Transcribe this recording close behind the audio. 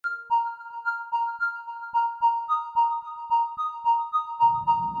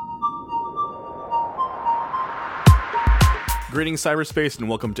Greetings, cyberspace, and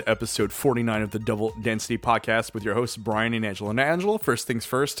welcome to episode 49 of the Double Density Podcast with your hosts, Brian and Angela. Now, Angela, first things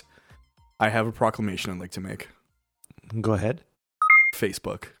first, I have a proclamation I'd like to make. Go ahead.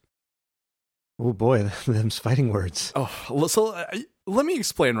 Facebook. Oh boy, them's fighting words. Oh, so let me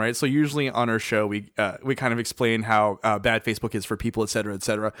explain, right? So usually on our show, we kind of explain how bad Facebook is for people, et cetera, et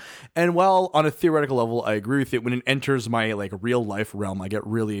cetera. And while on a theoretical level, I agree with it, when it enters my real life realm, I get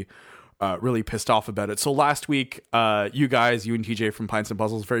really pissed off about it. So last week, you and TJ from Pints and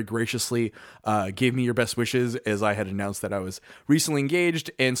Puzzles very graciously gave me your best wishes as I had announced that I was recently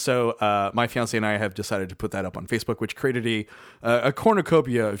engaged. And so my fiance and I have decided to put that up on Facebook, which created a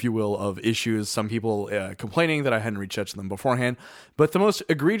cornucopia, if you will, of issues. Some people complaining that I hadn't reached out to them beforehand. But the most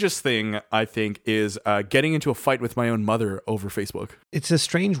egregious thing, I think, is getting into a fight with my own mother over Facebook. It's a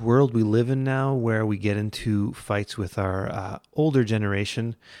strange world we live in now where we get into fights with our older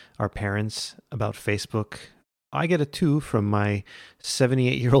generation, our parents, about Facebook. I get it too from my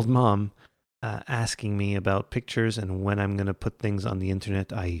 78-year-old mom asking me about pictures and when I'm going to put things on the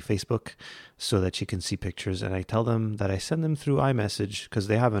internet, i.e. Facebook, so that she can see pictures. And I tell them that I send them through iMessage because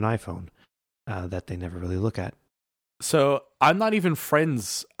they have an iPhone that they never really look at. So I'm not even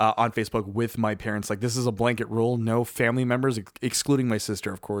friends on Facebook with my parents. This is a blanket rule. No family members, excluding my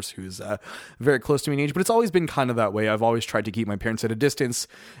sister, of course, who's very close to me in age. But it's always been kind of that way. I've always tried to keep my parents at a distance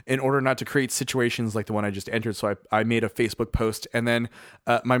in order not to create situations like the one I just entered. So I made a Facebook post. And then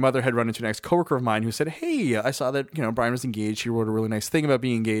my mother had run into an ex-coworker of mine who said, "Hey, I saw that Brian was engaged. She wrote a really nice thing about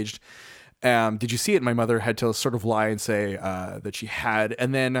being engaged. Did you see it?" And my mother had to sort of lie and say that she had.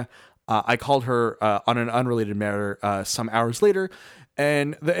 And then I called her on an unrelated matter some hours later,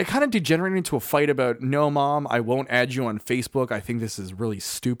 and it kind of degenerated into a fight about, "No, Mom, I won't add you on Facebook. I think this is really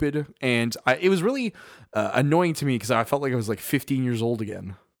stupid." And it was really annoying to me because I felt like I was 15 years old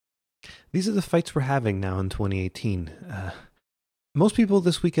again. These are the fights we're having now in 2018. Most people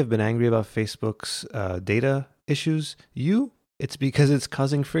this week have been angry about Facebook's data issues. It's because it's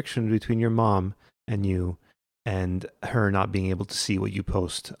causing friction between your mom and you, and her not being able to see what you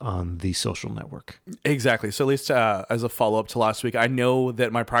post on the social network. Exactly. So at least as a follow-up to last week, I know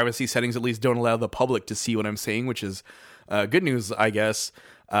that my privacy settings at least don't allow the public to see what I'm saying, which is good news, I guess.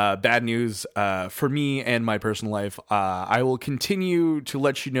 Bad news for me and my personal life. I will continue to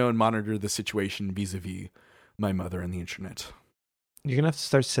let you know and monitor the situation vis-a-vis my mother and the internet. You're going to have to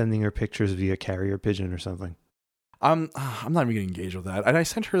start sending her pictures via carrier pigeon or something. I'm not even going to engage with that. And I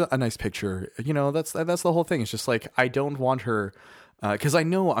sent her a nice picture. That's the whole thing. It's just I don't want her, because I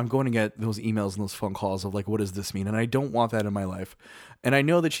know I'm going to get those emails and those phone calls of what does this mean? And I don't want that in my life. And I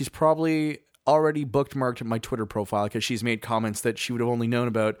know that she's probably already bookmarked my Twitter profile because she's made comments that she would have only known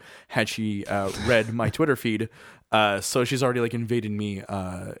about had she read my Twitter feed. So she's already invaded me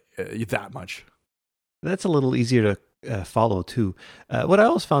that much. That's a little easier to follow too. What I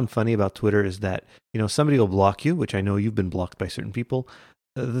always found funny about Twitter is that somebody will block you, which I know you've been blocked by certain people.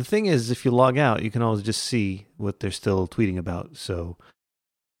 The thing is, if you log out, you can always just see what they're still tweeting about. So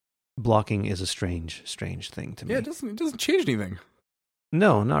blocking is a strange thing to me. Yeah, it doesn't change anything.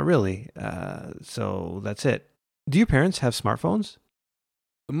 No, not really. So that's it. Do your parents have smartphones?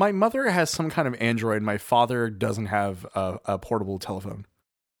 My mother has some kind of Android. My father doesn't have a portable telephone.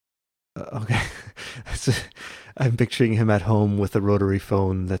 Okay. I'm picturing him at home with a rotary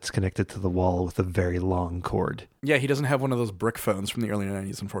phone that's connected to the wall with a very long cord. Yeah, he doesn't have one of those brick phones from the early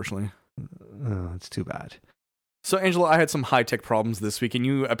 90s, unfortunately. Oh, that's too bad. So, Angela, I had some high-tech problems this week, and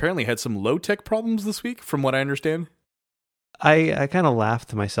you apparently had some low-tech problems this week, from what I understand. I kind of laughed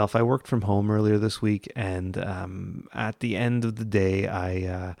to myself. I worked from home earlier this week, and at the end of the day,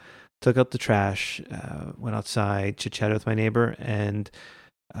 I took out the trash, went outside, chit-chatted with my neighbor, and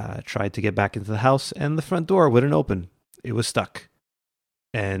tried to get back into the house, and the front door wouldn't open. It was stuck.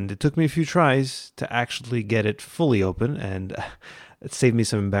 And it took me a few tries to actually get it fully open, and it saved me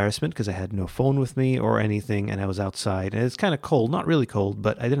some embarrassment because I had no phone with me or anything, and I was outside. And it's kind of cold, not really cold,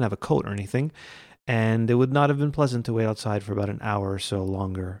 but I didn't have a coat or anything. And it would not have been pleasant to wait outside for about an hour or so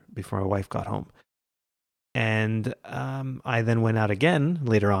longer before my wife got home. And I then went out again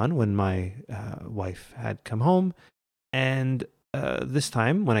later on when my wife had come home, and this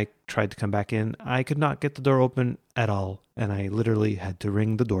time, when I tried to come back in, I could not get the door open at all, and I literally had to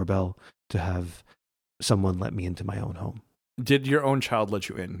ring the doorbell to have someone let me into my own home. Did your own child let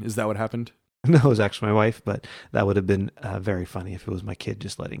you in? Is that what happened? No, it was actually my wife, but that would have been very funny if it was my kid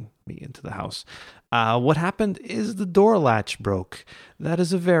just letting me into the house. What happened is the door latch broke. That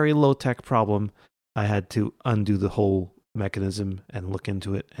is a very low-tech problem. I had to undo the whole mechanism and look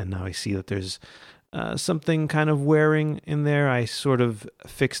into it, and now I see that there's something kind of wearing in there. I sort of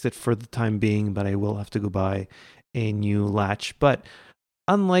fixed it for the time being, but I will have to go by a new latch. But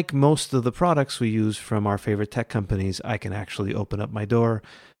unlike most of the products we use from our favorite tech companies, I can actually open up my door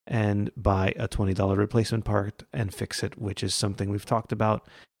and buy a $20 replacement part and fix it, which is something we've talked about.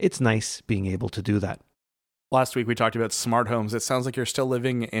 It's nice being able to do that. Last week we talked about smart homes. It sounds like you're still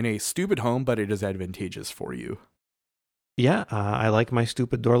living in a stupid home, but it is advantageous for you. Yeah, I like my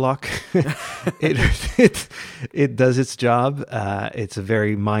stupid door lock. It does its job. It's a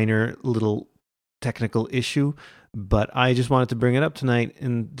very minor little technical issue, but I just wanted to bring it up tonight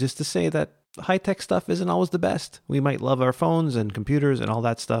and just to say that high-tech stuff isn't always the best. We might love our phones and computers and all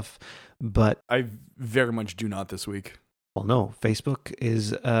that stuff, but I very much do not this week. Well, no, Facebook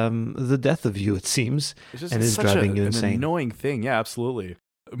is the death of you, it seems, and is driving you insane. An annoying thing. Yeah, absolutely.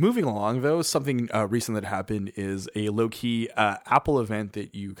 Moving along, though, something recent that happened is a low-key Apple event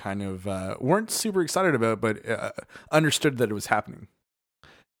that you kind of weren't super excited about, but understood that it was happening.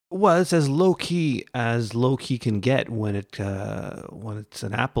 Well, it's as low-key can get when it's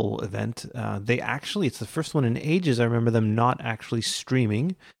an Apple event. It's the first one in ages. I remember them not actually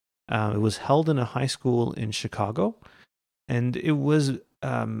streaming. It was held in a high school in Chicago. And it was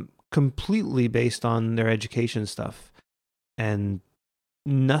completely based on their education stuff. And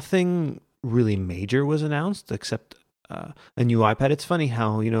nothing really major was announced except a new iPad. It's funny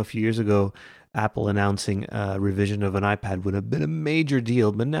how, a few years ago, Apple announcing a revision of an iPad would have been a major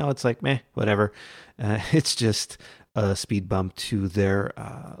deal. But now it's like, meh, whatever. It's just a speed bump to their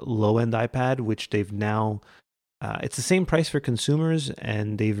low-end iPad, which they've now... it's the same price for consumers,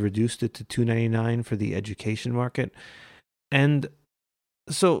 and they've reduced it to $299 for the education market. And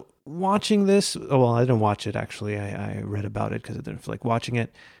so watching this, I didn't watch it actually. I read about it because I didn't feel like watching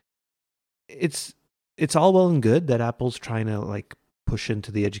it. It's all well and good that Apple's trying to push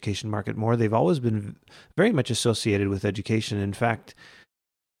into the education market more. They've always been very much associated with education. In fact,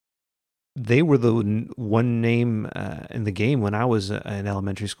 they were the one name in the game when I was in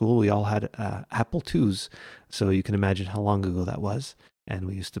elementary school. We all had Apple IIs, so you can imagine how long ago that was. And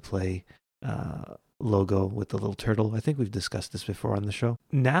we used to play logo with the little turtle. I think we've discussed this before on the show.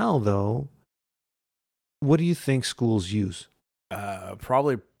 Now, though, what do you think schools use?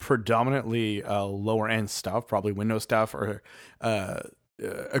 Probably predominantly lower end stuff, probably Windows stuff or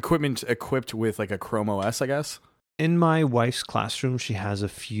equipment equipped with a Chrome OS, I guess. In my wife's classroom, she has a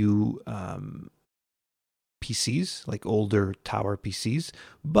few PCs, older tower PCs,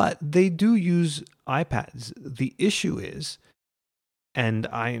 but they do use iPads. The issue is, and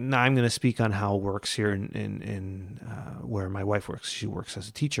I'm going to speak on how it works here in where my wife works. She works as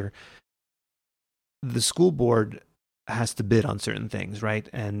a teacher. The school board has to bid on certain things, right?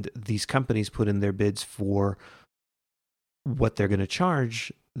 And these companies put in their bids for what they're going to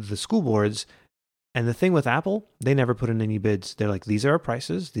charge the school boards. And the thing with Apple, they never put in any bids. They're like, these are our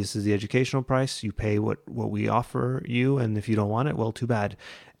prices. This is the educational price. You pay what we offer you. And if you don't want it, well, too bad.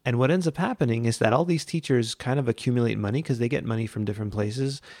 And what ends up happening is that all these teachers kind of accumulate money because they get money from different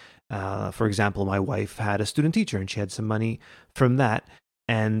places. For example, my wife had a student teacher and she had some money from that.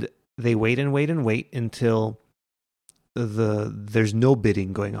 And they wait and wait and wait until there's no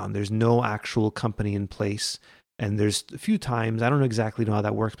bidding going on. There's no actual company in place. And there's a few times, I don't exactly know how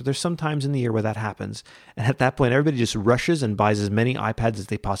that works, but there's some times in the year where that happens. And at that point, everybody just rushes and buys as many iPads as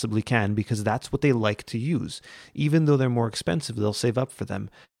they possibly can because that's what they like to use. Even though they're more expensive, they'll save up for them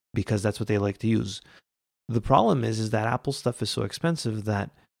because that's what they like to use. The problem is that Apple stuff is so expensive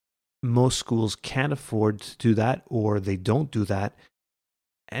that most schools can't afford to do that, or they don't do that.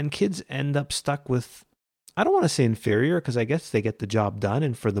 And kids end up stuck with, I don't want to say inferior, because I guess they get the job done,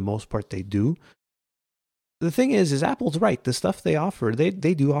 and for the most part they do. The thing is Apple's right. The stuff they offer, they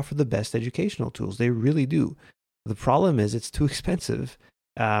do offer the best educational tools. They really do. The problem is it's too expensive.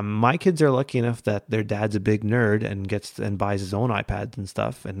 My kids are lucky enough that their dad's a big nerd and buys his own iPads and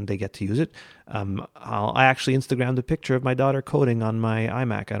stuff, and they get to use it. I actually Instagrammed a picture of my daughter coding on my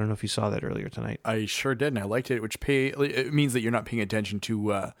iMac. I don't know if you saw that earlier tonight. I sure did, and I liked it, it means that you're not paying attention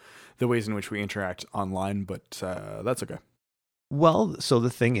to the ways in which we interact online, but that's okay. Well, so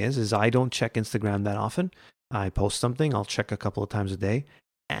the thing is I don't check Instagram that often. I post something, I'll check a couple of times a day,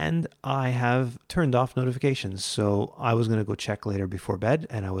 and I have turned off notifications. So I was going to go check later before bed,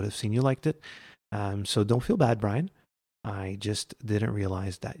 and I would have seen you liked it. So don't feel bad, Brian. I just didn't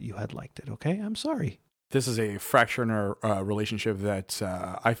realize that you had liked it, okay? I'm sorry. This is a fracture in our relationship that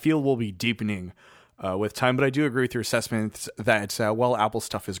I feel will be deepening with time, but I do agree with your assessment that, while Apple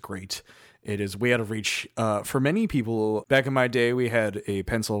stuff is great, it is way out of reach for many people. Back in my day, we had a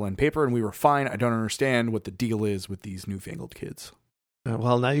pencil and paper, and we were fine. I don't understand what the deal is with these newfangled kids.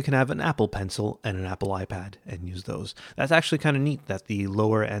 Well, now you can have an Apple Pencil and an Apple iPad and use those. That's actually kind of neat that the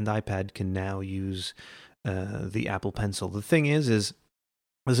lower-end iPad can now use the Apple Pencil. The thing is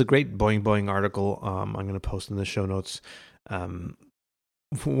there's a great Boing Boing article I'm going to post in the show notes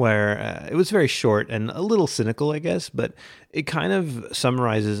where it was very short and a little cynical, I guess, but it kind of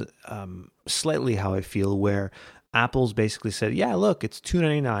summarizes slightly how I feel, where Apple's basically said, yeah, look, it's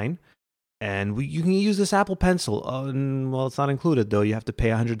 $299 and you can use this Apple Pencil. Well, it's not included, though. You have to pay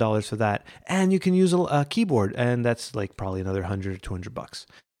 $100 for that. And you can use a keyboard, and that's like probably another $100 or $200.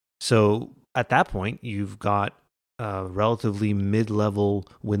 So at that point, you've got a relatively mid-level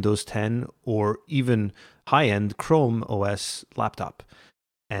Windows 10 or even high-end Chrome OS laptop.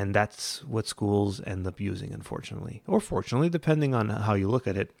 And that's what schools end up using, unfortunately. Or fortunately, depending on how you look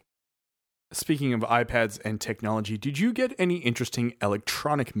at it. Speaking of iPads and technology, did you get any interesting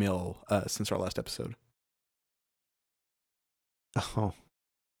electronic mail since our last episode? Oh,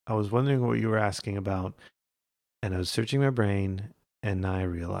 I was wondering what you were asking about, and I was searching my brain, and I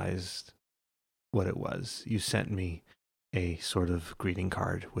realized what it was. You sent me a sort of greeting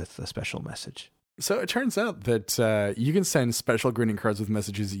card with a special message. So it turns out that you can send special greeting cards with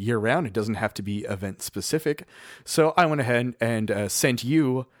messages year-round. It doesn't have to be event-specific. So I went ahead and sent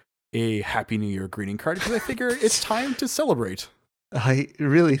you a Happy New Year greeting card because I figure it's time to celebrate. I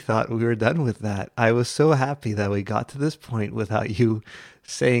really thought we were done with that. I was so happy that we got to this point without you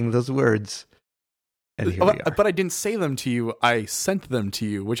saying those words. And here we are. But I didn't say them to you. I sent them to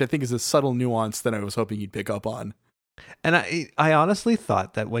you, which I think is a subtle nuance that I was hoping you'd pick up on. And I honestly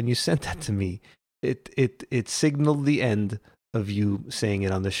thought that when you sent that to me, it signaled the end of you saying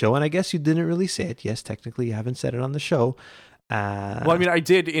it on the show. And I guess you didn't really say it. Yes, technically you haven't said it on the show. Well, I mean, I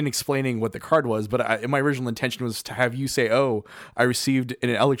did in explaining what the card was, but my original intention was to have you say, oh, I received an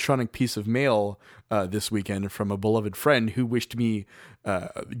electronic piece of mail this weekend from a beloved friend who wished me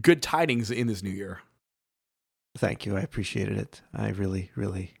good tidings in this new year. Thank you. I appreciated it. I really,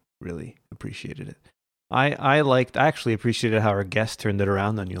 really, really appreciated it. I actually appreciated how our guest turned it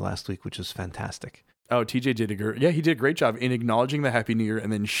around on you last week, which was fantastic. Oh, TJ he did a great job in acknowledging the Happy New Year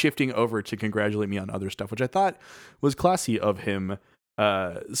and then shifting over to congratulate me on other stuff, which I thought was classy of him.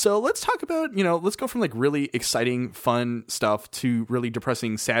 So let's talk about, let's go from like really exciting, fun stuff to really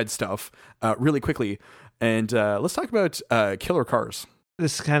depressing, sad stuff really quickly. And let's talk about killer cars.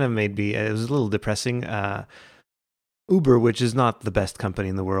 This kind of made me, it was a little depressing. Uber, which is not the best company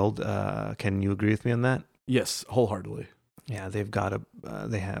in the world. Can you agree with me on that? Yes, wholeheartedly. Yeah, they've got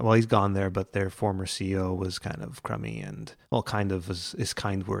he's gone there, but their former CEO was kind of crummy and, well, kind of is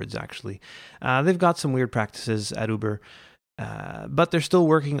kind words, actually. They've got some weird practices at Uber, but they're still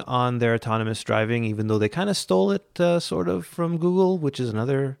working on their autonomous driving, even though they kind of stole it sort of from Google, which is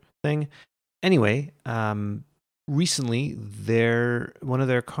another thing. Anyway, recently, one of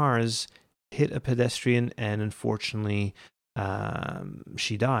their cars hit a pedestrian, and unfortunately,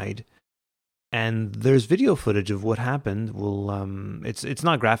 she died. And there's video footage of what happened. It's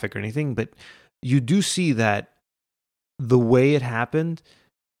not graphic or anything, but you do see that the way it happened,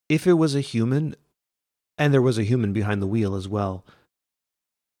 if it was a human, and there was a human behind the wheel as well,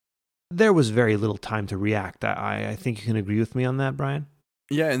 there was very little time to react. I think you can agree with me on that, Brian?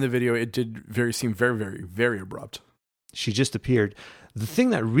 Yeah, in the video, it did seem very, very, very abrupt. She just appeared. The thing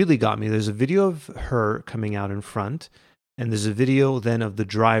that really got me, there's a video of her coming out in front, and there's a video then of the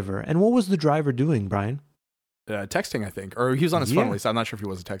driver. And what was the driver doing, Brian? Texting, I think. Or he was on his phone at least. I'm not sure if he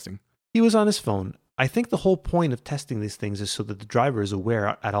was texting. He was on his phone. I think the whole point of testing these things is so that the driver is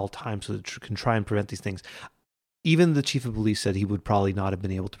aware at all times so that can try and prevent these things. Even the chief of police said he would probably not have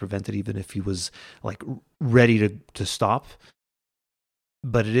been able to prevent it even if he was like ready to stop.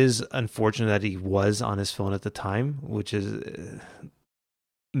 But it is unfortunate that he was on his phone at the time, which is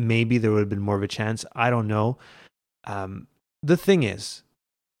maybe there would have been more of a chance. I don't know. The thing is,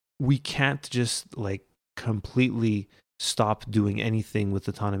 we can't just like completely stop doing anything with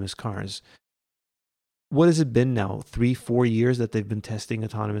autonomous cars. What has it been now? 3-4 years that they've been testing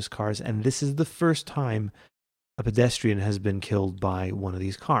autonomous cars, and this is the first time a pedestrian has been killed by one of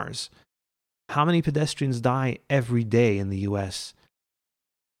these cars. How many pedestrians die every day in the US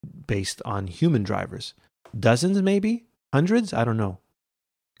based on human drivers? Dozens, maybe? Hundreds? I don't know.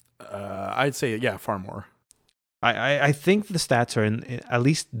 I'd say, yeah, far more. I think the stats are in at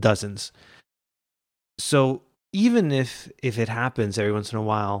least dozens. So even if it happens every once in a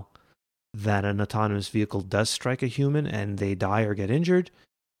while that an autonomous vehicle does strike a human and they die or get injured,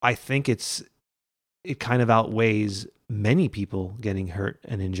 I think it kind of outweighs many people getting hurt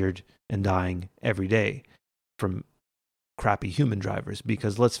and injured and dying every day from crappy human drivers.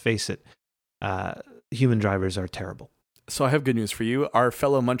 Because let's face it, human drivers are terrible. So I have good news for you. Our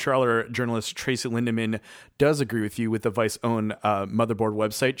fellow Montrealer journalist Tracy Lindemann does agree with you with the Vice own Motherboard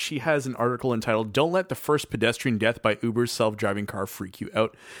website. She has an article entitled "Don't Let the First Pedestrian Death by Uber's Self-Driving Car Freak You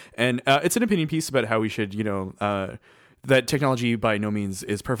Out," and it's an opinion piece about how we should, that technology by no means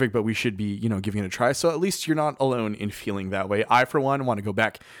is perfect, but we should be, giving it a try. So at least you're not alone in feeling that way. I, for one, want to go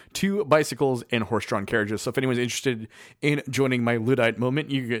back to bicycles and horse-drawn carriages. So if anyone's interested in joining my Luddite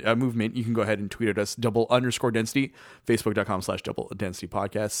movement, you can go ahead and tweet at us, _density, facebook.com/double-density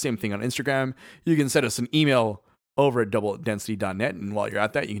podcast. Same thing on Instagram. You can send us an email over at doubledensity.net. And while you're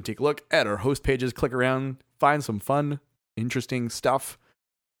at that, you can take a look at our host pages, click around, find some fun, interesting stuff.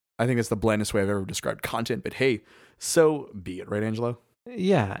 I think that's the blandest way I've ever described content, but hey, so be it, right, Angelo?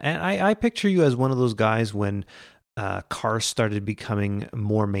 Yeah, and I picture you as one of those guys when cars started becoming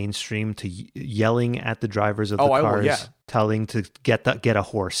more mainstream to yelling at the drivers of the cars, telling to get a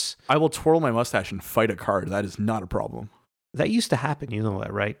horse. I will twirl my mustache and fight a car. That is not a problem. That used to happen, you know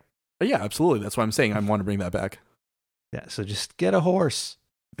that, right? Yeah, absolutely. That's why I'm saying I want to bring that back. Yeah, so just get a horse.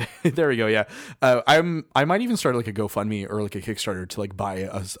 There we go. Yeah, I might even start like a GoFundMe or like a Kickstarter to like buy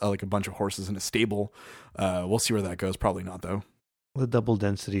like a bunch of horses in a stable. We'll see where that goes. Probably not though. The double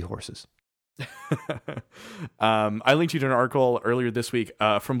density horses. I linked you to an article earlier this week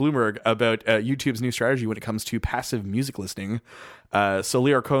from Bloomberg about YouTube's new strategy when it comes to passive music listening. So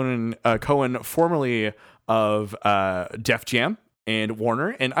Lear Cohen, formerly of Def Jam and Warner,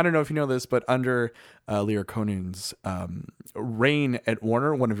 and I don't know if you know this, but under Lear Conan's reign at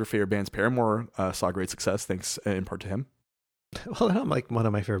Warner, one of your favorite bands, Paramore, saw great success thanks in part to him. Well, they're not like one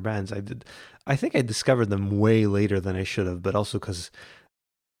of my favorite bands. I think I discovered them way later than I should have, but also because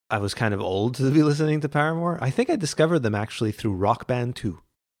I was kind of old to be listening to Paramore. I think I discovered them actually through Rock Band 2.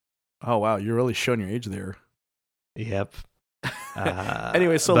 Oh wow, you're really showing your age there. Yep.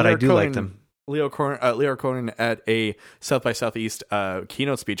 Anyway, so but Lear I do Cohen, like them. Lear Cohen at a South by Southeast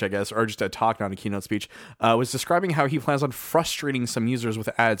keynote speech, I guess, or just a talk, not a keynote speech, was describing how he plans on frustrating some users with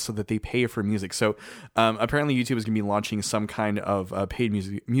ads so that they pay for music. So apparently YouTube is going to be launching some kind of paid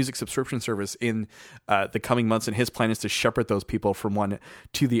music subscription service in the coming months, and his plan is to shepherd those people from one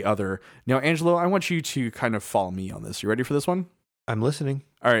to the other. Now, Angelo, I want you to kind of follow me on this. You ready for this one? I'm listening.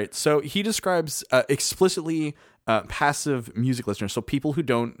 All right. So he describes explicitly passive music listeners. So people who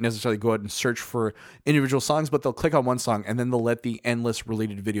don't necessarily go out and search for individual songs, but they'll click on one song and then they'll let the endless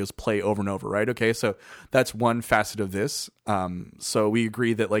related videos play over and over, right? Okay. So that's one facet of this. So we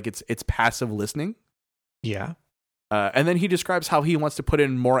agree that like it's passive listening. Yeah. And then he describes how he wants to put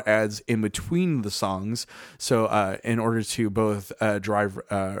in more ads in between the songs. So in order to both drive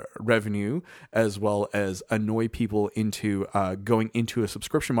revenue as well as annoy people into going into a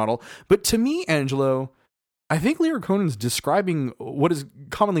subscription model. But to me, Angelo, I think Lear Conan's describing what is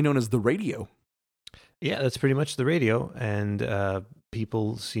commonly known as the radio. Yeah, that's pretty much the radio. And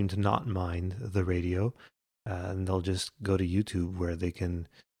people seem to not mind the radio. And they'll just go to YouTube where they can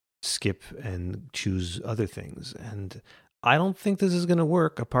skip and choose other things. And I don't think this is going to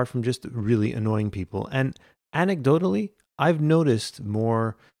work apart from just really annoying people. And anecdotally, I've noticed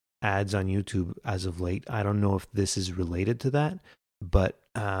more ads on YouTube as of late. I don't know if this is related to that, but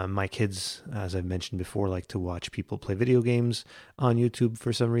my kids, as I've mentioned before, like to watch people play video games on YouTube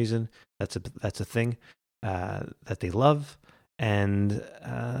for some reason. That's a thing that they love. And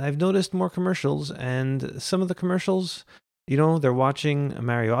I've noticed more commercials, and some of the commercials, they're watching a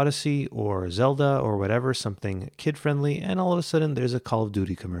Mario Odyssey or Zelda or whatever, something kid-friendly, and all of a sudden there's a Call of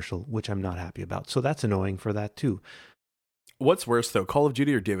Duty commercial, which I'm not happy about. So that's annoying for that too. What's worse, though, Call of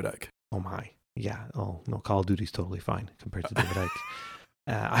Duty or David Icke? Oh, my. Yeah. Oh, no, Call of Duty's totally fine compared to David Icke.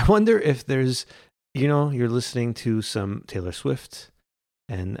 I wonder if there's, you're listening to some Taylor Swift,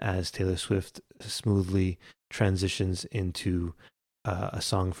 and as Taylor Swift smoothly transitions into a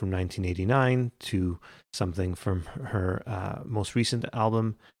song from 1989 to something from her most recent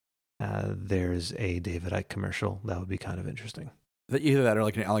album, there's a David Icke commercial. That would be kind of interesting. Either that or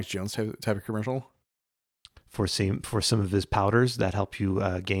like an Alex Jones type of commercial? For some of his powders that help you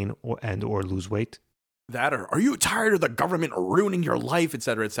gain or lose weight. That or, are you tired of the government ruining your life, et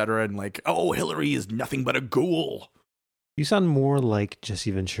cetera, and like, oh, Hillary is nothing but a ghoul. You sound more like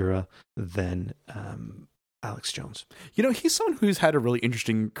Jesse Ventura than Alex Jones. He's someone who's had a really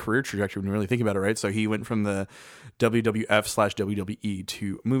interesting career trajectory when you really think about it, right? So he went from the WWF/WWE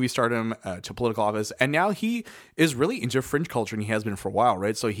to movie stardom to political office, and now he is really into fringe culture, and he has been for a while,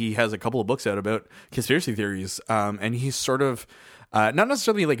 right? So he has a couple of books out about conspiracy theories, and he's sort of not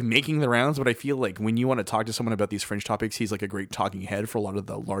necessarily like making the rounds, but I feel like when you want to talk to someone about these fringe topics, he's like a great talking head for a lot of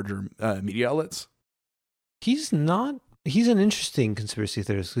the larger media outlets. He's an interesting conspiracy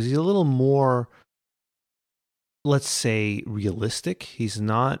theorist because he's a little more let's say, realistic. He's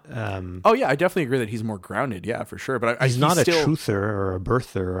not. Oh yeah, I definitely agree that he's more grounded. Yeah, for sure. But he's not a truther or a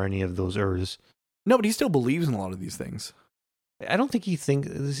birther or any of those ers. No, but he still believes in a lot of these things. I don't think he thinks.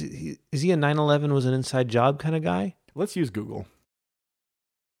 Is he a 9/11 was an inside job kind of guy? Let's use Google.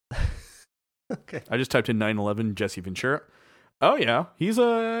 Okay. I just typed in 9/11 Jesse Ventura. Oh yeah, he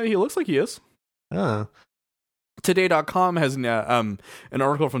looks like he is. Today.com has an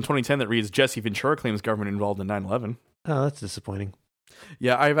article from 2010 that reads Jesse Ventura claims government involved in 9/11. Oh, that's disappointing.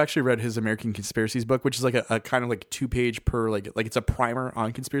 Yeah, I've actually read his American Conspiracies book, which is like a kind of like 2-page per like it's a primer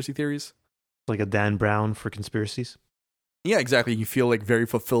on conspiracy theories. Like a Dan Brown for conspiracies. Yeah, exactly. You feel like very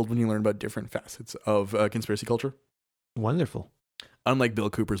fulfilled when you learn about different facets of conspiracy culture. Wonderful. Unlike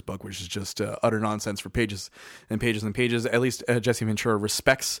Bill Cooper's book, which is just utter nonsense for pages and pages and pages, at least Jesse Ventura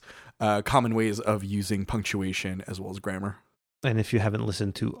respects common ways of using punctuation as well as grammar. And if you haven't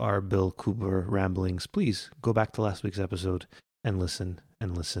listened to our Bill Cooper ramblings, please go back to last week's episode and listen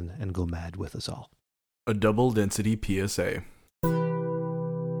and go mad with us all. A double density PSA.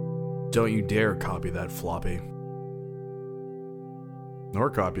 Don't you dare copy that floppy. Nor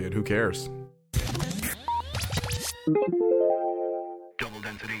copy it, who cares? Double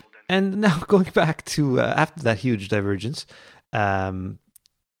density. And now going back to, after that huge divergence,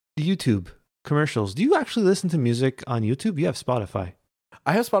 YouTube commercials. Do you actually listen to music on YouTube? You have Spotify.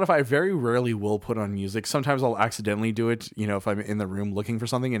 I have Spotify. I very rarely will put on music. Sometimes I'll accidentally do it. You know, if I'm in the room looking for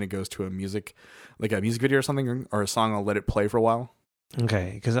something and it goes to a music video or something, or a song, I'll let it play for a while.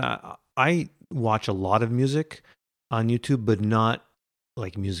 Okay, because I watch a lot of music on YouTube, but not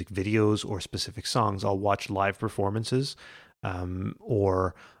like music videos or specific songs. I'll watch live performances,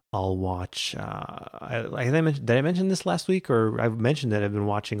 or I'll watch. Did I mention this last week, or I've mentioned that I've been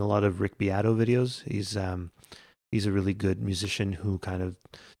watching a lot of Rick Beato videos. He's a really good musician who kind of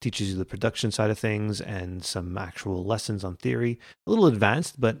teaches you the production side of things and some actual lessons on theory. A little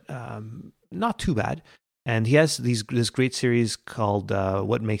advanced, but not too bad. And he has this great series called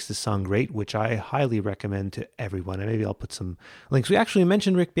What Makes This Song Great, which I highly recommend to everyone. And maybe I'll put some links. We actually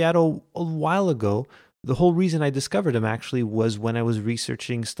mentioned Rick Beato a while ago. The whole reason I discovered him actually was when I was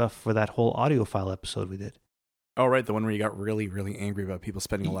researching stuff for that whole audiophile episode we did. Oh, right. The one where you got really, really angry about people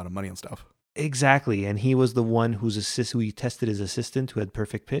spending a lot of money on stuff. Exactly. And he was the one who he tested his assistant who had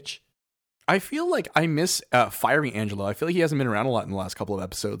perfect pitch. I feel like I miss Fiery Angelo. I feel like he hasn't been around a lot in the last couple of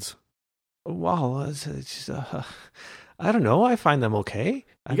episodes. Wow, I don't know. I find them okay.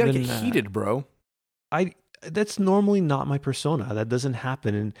 You gotta get heated, bro. That's normally not my persona. That doesn't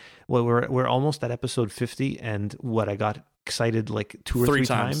happen. And we're almost at episode 50, and I got excited like two or three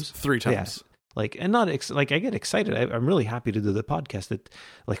times. 3 times. Yeah. Like, and not I get excited. I'm really happy to do the podcast.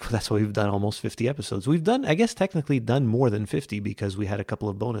 That's why we've done almost 50 episodes. We've done, I guess, technically done more than 50 because we had a couple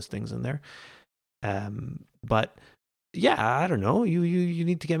of bonus things in there. But. Yeah, I don't know. You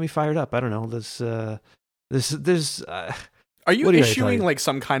need to get me fired up. I don't know. Are you issuing like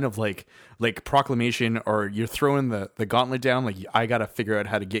some kind of like proclamation, or you're throwing the gauntlet down? Like, I got to figure out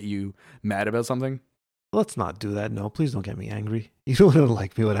how to get you mad about something? Let's not do that. No, please don't get me angry. You don't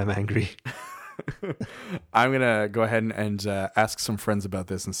like me when I'm angry. I'm going to go ahead and ask some friends about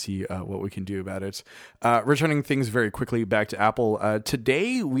this and see what we can do about it. Returning things very quickly back to Apple.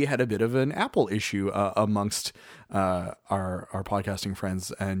 Today, we had a bit of an Apple issue amongst our podcasting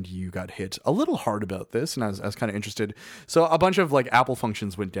friends, and you got hit a little hard about this, and I was kind of interested. So a bunch of like Apple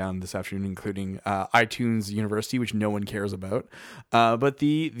functions went down this afternoon, including iTunes University, which no one cares about. But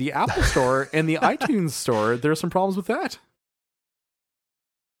the Apple Store and the iTunes Store, there are some problems with that.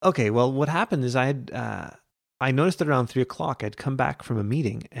 Okay, well, what happened is I noticed that around 3:00 I'd come back from a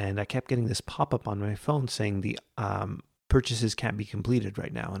meeting, and I kept getting this pop-up on my phone saying the purchases can't be completed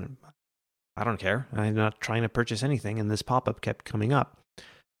right now. And I don't care. I'm not trying to purchase anything, and this pop-up kept coming up.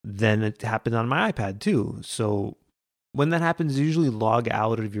 Then it happened on my iPad too. So when that happens, usually log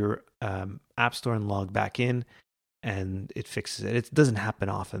out of your App Store and log back in, and it fixes it. It doesn't happen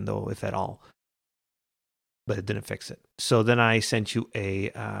often, though, if at all. But it didn't fix it. So then I sent you a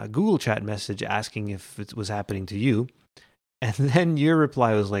Google chat message asking if it was happening to you. And then your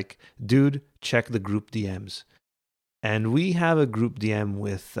reply was like, dude, check the group DMs. And we have a group DM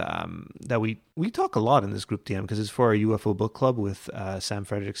with that we talk a lot in this group DM because it's for our UFO book club with Sam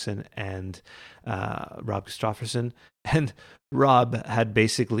Fredrickson and Rob Christofferson. And Rob had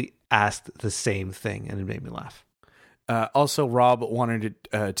basically asked the same thing, and it made me laugh. Also, Rob wanted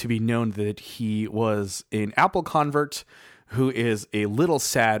it to be known that he was an Apple convert who is a little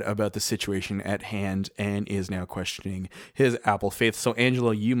sad about the situation at hand and is now questioning his Apple faith. So,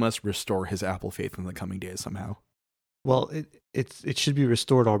 Angelo, you must restore his Apple faith in the coming days somehow. Well, it should be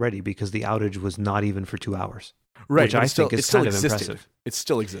restored already because the outage was not even for 2 hours. Right, which but I it's still, think is it still kind of existed. impressive. It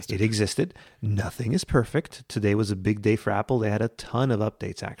still existed. It existed. Nothing is perfect. Today was a big day for Apple. They had a ton of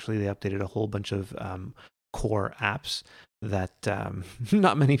updates, actually. They updated a whole bunch of core apps that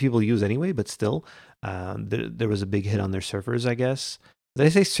not many people use anyway, but still, there was a big hit on their servers, I guess. Did I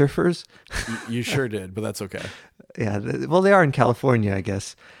say surfers? You sure did, but that's okay. Yeah, well, they are in California, I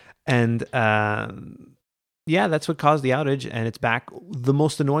guess. And yeah, that's what caused the outage, and it's back. The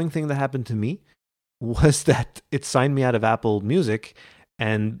most annoying thing that happened to me was that it signed me out of Apple Music,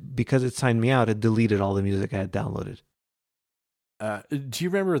 and because it signed me out, it deleted all the music I had downloaded. Do you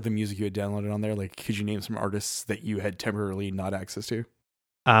remember the music you had downloaded on there? Like, could you name some artists that you had temporarily not access to?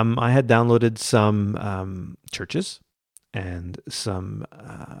 I had downloaded some Churches and some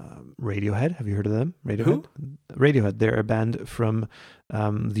Radiohead. Have you heard of them? Radiohead? Who? Radiohead. They're a band from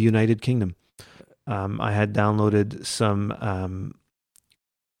the United Kingdom. I had downloaded some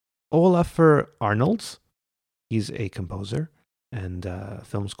Olafur Arnalds. He's a composer and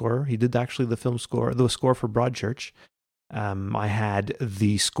film scorer. He did actually the score for Broadchurch. I had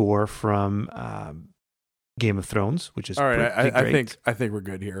the score from Game of Thrones, which is all right. great. I think we're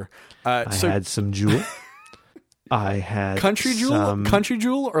good here. I had some Jewel. I had Country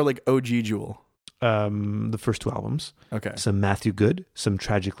Jewel, or like OG Jewel. The first two albums. Okay. Some Matthew Good, some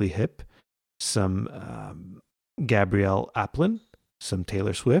Tragically Hip, some Gabrielle Aplin, some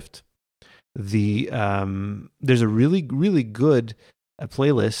Taylor Swift. There's a really, really good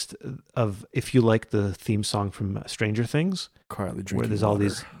playlist of, if you like the theme song from Stranger Things, Quietly Drinking where there's Water.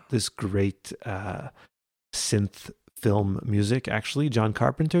 all this great synth film music. Actually, John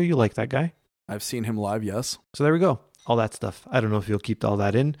Carpenter, you like that guy? I've seen him live, yes. So there we go. All that stuff. I don't know if you'll keep all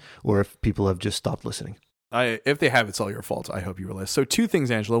that in or if people have just stopped listening. If they have, it's all your fault. I hope you realize. So two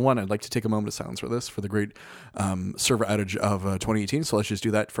things, Angela. One, I'd like to take a moment of silence for this, for the great server outage of 2018. So let's just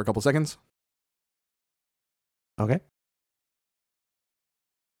do that for a couple seconds. Okay.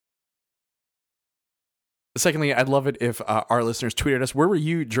 Secondly, I'd love it if our listeners tweeted us. Where were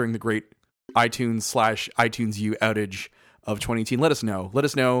you during the great iTunes U outage of 2018? Let us know. Let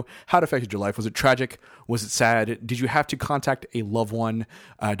us know how it affected your life. Was it tragic? Was it sad? Did you have to contact a loved one?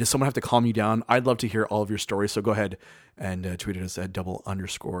 Did someone have to calm you down? I'd love to hear all of your stories. So go ahead and tweet at us at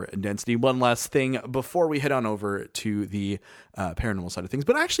 _density. One last thing before we head on over to the paranormal side of things.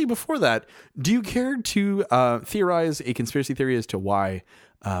 But actually, before that, do you care to theorize a conspiracy theory as to why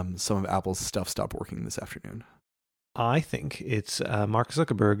some of Apple's stuff stopped working this afternoon? I think it's Mark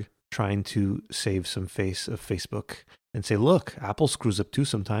Zuckerberg trying to save some face of Facebook and say, look, Apple screws up too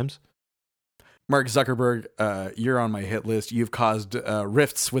sometimes. Mark Zuckerberg, you're on my hit list. You've caused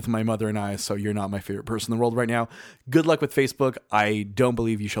rifts with my mother and I, so you're not my favorite person in the world right now. Good luck with Facebook. I don't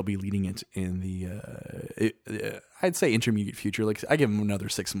believe you shall be leading it in the, I'd say, intermediate future. Like, I give him another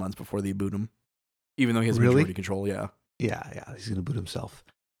 6 months before they boot him, even though he has majority control. Yeah. Yeah, he's going to boot himself.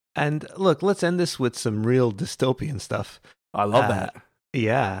 And look, let's end this with some real dystopian stuff. I love that.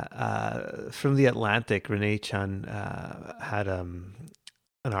 Yeah. From The Atlantic, Renee Chun had an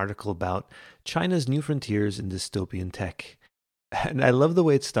article about China's new frontiers in dystopian tech. And I love the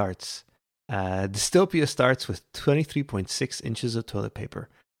way it starts. Dystopia starts with 23.6 inches of toilet paper.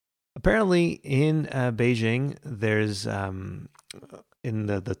 Apparently, in Beijing, there's, in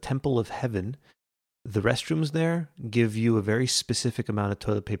the Temple of Heaven, the restrooms there give you a very specific amount of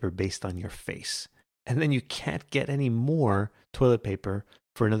toilet paper based on your face. And then you can't get any more toilet paper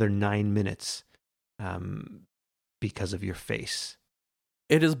for another 9 minutes because of your face.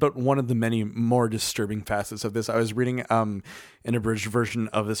 It is but one of the many more disturbing facets of this. I was reading an abridged version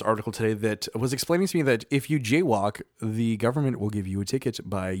of this article today that was explaining to me that if you jaywalk, the government will give you a ticket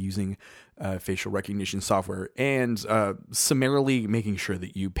by using facial recognition software and summarily making sure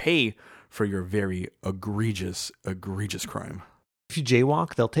that you pay for your very egregious crime. If you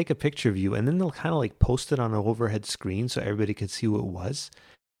jaywalk, they'll take a picture of you and then they'll kind of like post it on an overhead screen so everybody could see who it was.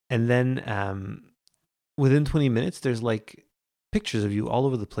 And then within 20 minutes, there's like pictures of you all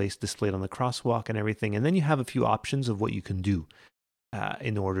over the place displayed on the crosswalk and everything. And then you have a few options of what you can do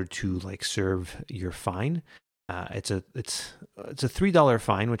in order to like serve your fine. It's a $3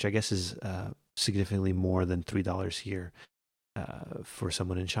 fine, which I guess is significantly more than $3 here. For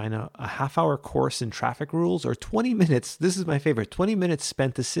someone in China, a half-hour course in traffic rules, or 20 minutes. This is my favorite. 20 minutes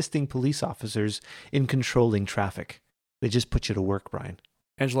spent assisting police officers in controlling traffic. They just put you to work, Brian.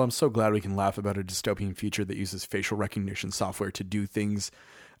 Angela, I'm so glad we can laugh about a dystopian future that uses facial recognition software to do things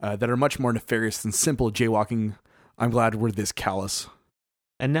that are much more nefarious than simple jaywalking. I'm glad we're this callous.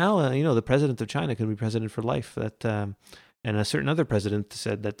 And now, the president of China can be president for life. And a certain other president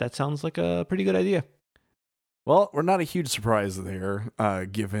said that sounds like a pretty good idea. Well, we're not a huge surprise there,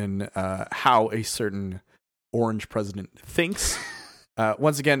 given how a certain orange president thinks.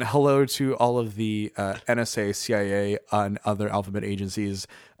 Once again, hello to all of the NSA, CIA, and other alphabet agencies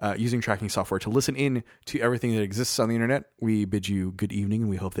using tracking software to listen in to everything that exists on the internet. We bid you good evening, and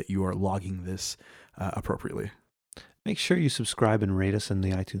we hope that you are logging this appropriately. Make sure you subscribe and rate us in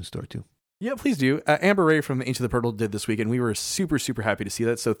the iTunes store too. Yeah, please do. Amber Ray from Into the Portal did this week, and we were super, super happy to see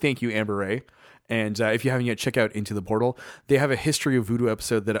that. So thank you, Amber Ray. And if you haven't yet, check out Into the Portal. They have a History of Voodoo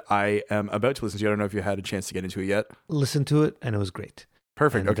episode that I am about to listen to. I don't know if you had a chance to get into it yet. Listen to it, and it was great.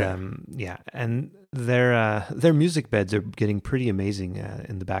 Perfect. And, okay. Yeah, and their music beds are getting pretty amazing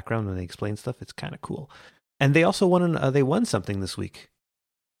in the background when they explain stuff. It's kind of cool. And they also won something this week.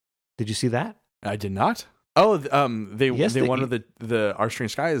 Did you see that? I did not. Oh, they won the Our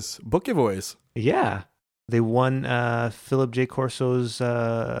Strange Skies book giveaways. Yeah, they won Philip J. Corso's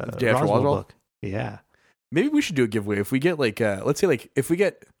Roswell book. Yeah, maybe we should do a giveaway if we get let's say if we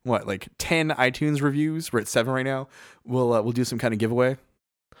get 10 iTunes reviews. We're at 7 right now. We'll do some kind of giveaway.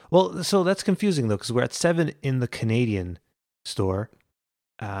 Well, so that's confusing though because we're at 7 in the Canadian store.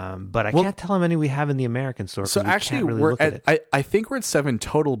 But I can't tell how many we have in the American store. So actually, we're at I think we're at 7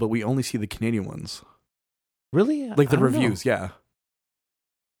 total, but we only see the Canadian ones. Really? Like the reviews, yeah.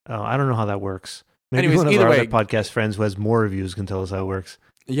 Oh, I don't know how that works. Maybe Anyways, one of either our way, other podcast friends who has more reviews can tell us how it works.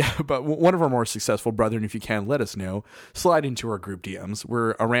 Yeah, but one of our more successful brethren, if you can, let us know. Slide into our group DMs.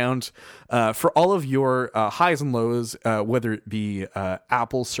 We're around for all of your highs and lows, whether it be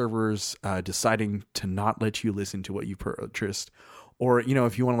Apple servers deciding to not let you listen to what you purchased, or if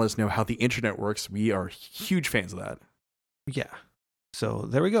you want to let us know how the internet works. We are huge fans of that. Yeah. So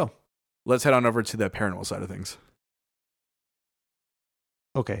there we go. Let's head on over to the paranormal side of things.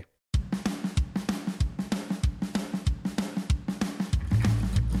 Okay.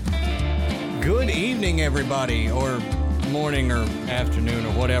 Good evening, everybody, or morning or afternoon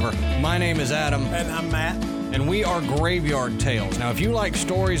or whatever. My name is Adam. And I'm Matt. And we are Graveyard Tales. Now, if you like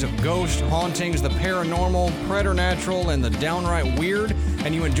stories of ghosts, hauntings, the paranormal, preternatural, and the downright weird,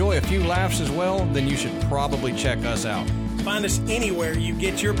 and you enjoy a few laughs as well, then you should probably check us out. Find us anywhere you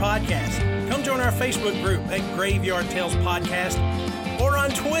get your podcast. Come join our Facebook group at Graveyard Tales Podcast or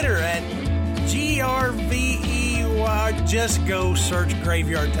on Twitter at GRVEY. Just go search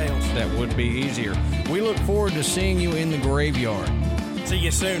Graveyard Tales. That would be easier. We look forward to seeing you in the graveyard. See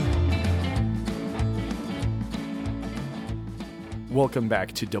you soon. Welcome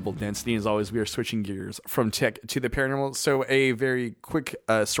back to Double Density. As always, we are switching gears from tech to the paranormal. So a very quick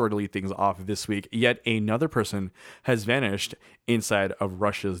story to lead things off this week. Yet another person has vanished inside of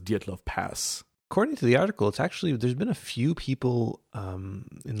Russia's Dyatlov Pass. According to the article, it's actually, there's been a few people in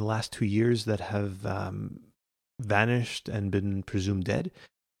the last 2 years that have vanished and been presumed dead.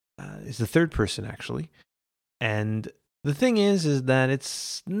 It's the third person, actually. And the thing is that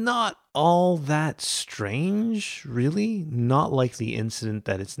it's not all that strange, really. Not like the incident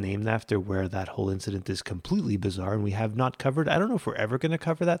that it's named after, where that whole incident is completely bizarre and we have not covered. I don't know if we're ever going to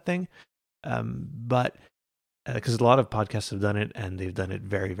cover that thing, but because a lot of podcasts have done it and they've done it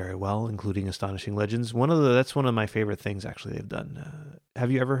very, very well, including Astonishing Legends. That's one of my favorite things, actually, they've done.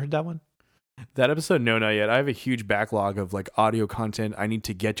 Have you ever heard that one? That episode, no, not yet. I have a huge backlog of audio content I need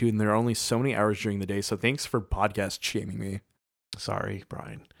to get to, and there are only so many hours during the day. So thanks for podcast shaming me. Sorry,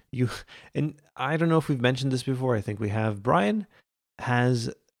 Brian. And I don't know if we've mentioned this before. I think we have. Brian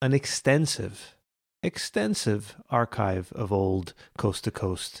has an extensive archive of old Coast to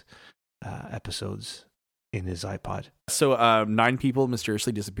Coast episodes in his iPod. So 9 people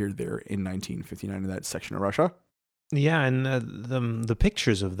mysteriously disappeared there in 1959 in that section of Russia. Yeah, and the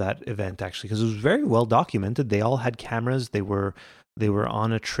pictures of that event, actually, because it was very well documented. They all had cameras. They were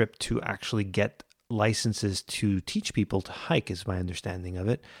on a trip to actually get licenses to teach people to hike, is my understanding of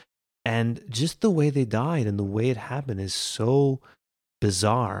it. And just the way they died and the way it happened is so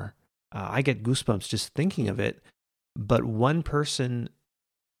bizarre. I get goosebumps just thinking of it. But one person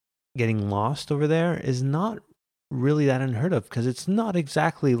getting lost over there is not really that unheard of, because it's not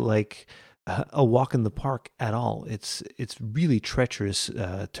exactly like a walk in the park at all. It's really treacherous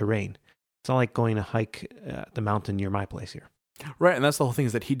terrain. It's not like going to hike the mountain near my place here. Right, and that's the whole thing,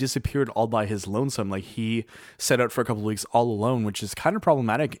 is that he disappeared all by his lonesome. He set out for a couple of weeks all alone, which is kind of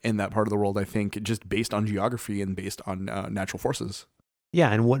problematic in that part of the world, I think, just based on geography and based on natural forces. Yeah,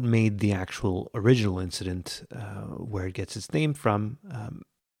 and what made the actual original incident, where it gets its name from,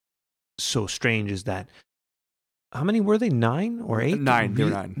 so strange is that, how many were they? 9 or 8? 9, they were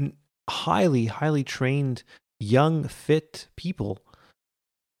 9. Highly trained, young, fit people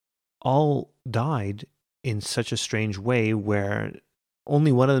all died in such a strange way, where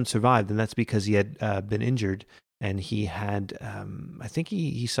only one of them survived, and that's because he had been injured, and he had, I think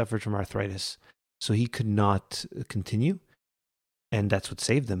he suffered from arthritis, so he could not continue. And that's what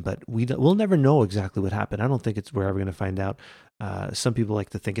saved them. But we'll never know exactly what happened. I don't think we're ever going to find out. Some people like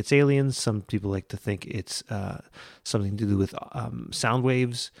to think it's aliens. Some people like to think it's something to do with sound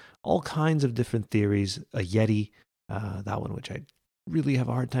waves. All kinds of different theories. A Yeti, that one, which I really have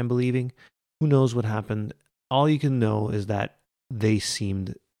a hard time believing. Who knows what happened? All you can know is that they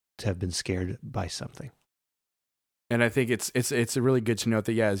seemed to have been scared by something. And I think it's really good to note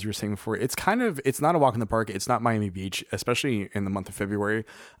that, yeah, as you were saying before, it's not a walk in the park. It's not Miami Beach, especially in the month of February.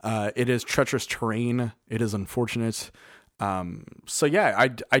 It is treacherous terrain. It is unfortunate. So yeah,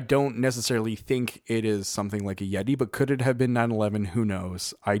 I don't necessarily think it is something like a Yeti, but could it have been 9/11? Who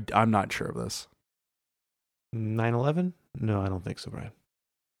knows? I'm not sure of this. 9/11? No, I don't think so, Brian.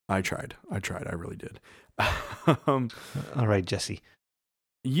 I tried. I really did. All right, Jesse.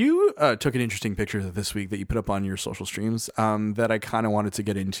 You took an interesting picture this week that you put up on your social streams that I kind of wanted to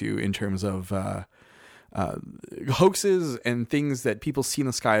get into in terms of hoaxes and things that people see in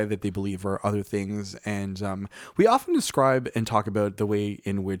the sky that they believe are other things. And we often describe and talk about the way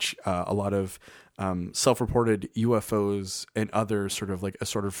in which a lot of self-reported UFOs and other sort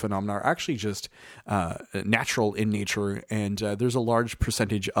of phenomena are actually just natural in nature. And there's a large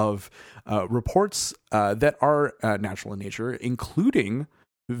percentage of reports that are natural in nature, including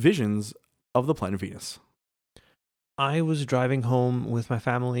visions of the planet Venus. I was driving home with my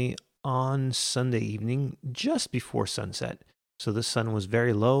family on Sunday evening, just before sunset. So the sun was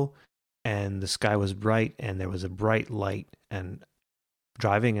very low and the sky was bright and there was a bright light. And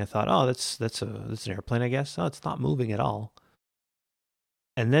driving, I thought, oh, that's an airplane, I guess. Oh, it's not moving at all.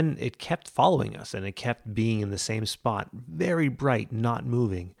 And then it kept following us and it kept being in the same spot, very bright, not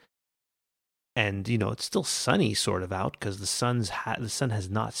moving. And, it's still sunny sort of out because the sun has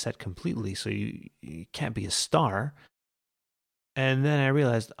not set completely. So you can't be a star. And then I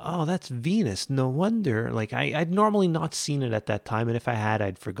realized, oh, that's Venus. No wonder. Like I'd normally not seen it at that time. And if I had,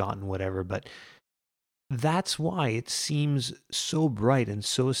 I'd forgotten whatever. But that's why it seems so bright and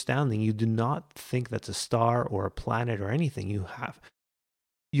so astounding. You do not think that's a star or a planet or anything.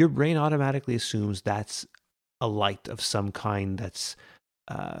 Your brain automatically assumes that's a light of some kind that's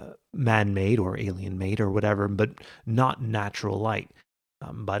man-made or alien-made or whatever, but not natural light.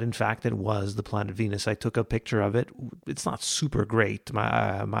 But in fact, it was the planet Venus. I took a picture of it. It's not super great.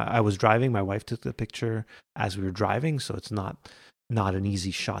 I was driving. My wife took the picture as we were driving, so it's not an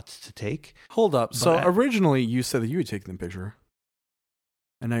easy shot to take. Hold up. So originally you said that you had taken the picture,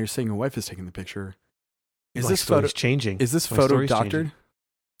 and now you're saying your wife is taking the picture. Is this photo changing? Is this photo doctored?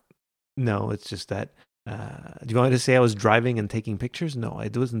 No, it's just that. Do you want me to say I was driving and taking pictures? No, I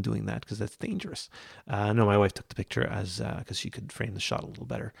wasn't doing that because that's dangerous. No, my wife took the picture because she could frame the shot a little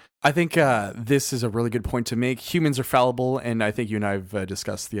better. I think this is a really good point to make. Humans are fallible, and I think you and I have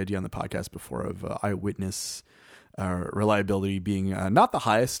discussed the idea on the podcast before of eyewitness reliability being not the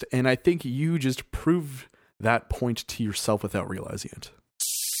highest, and I think you just proved that point to yourself without realizing it.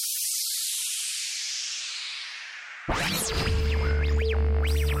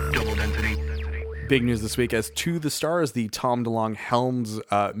 Double density. Big news this week as To the Stars, the Tom DeLonge Helms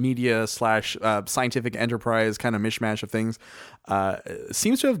media / scientific enterprise kind of mishmash of things,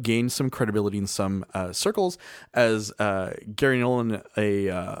 seems to have gained some credibility in some circles as Gary Nolan,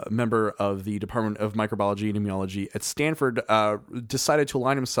 a member of the Department of Microbiology and Immunology at Stanford, decided to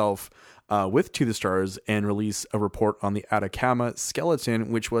align himself with To the Stars and release a report on the Atacama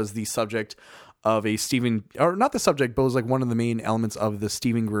skeleton, which was the subject of a not the subject, but was like one of the main elements of the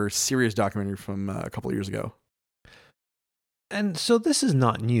Stephen Greer series documentary from a couple of years ago. And so this is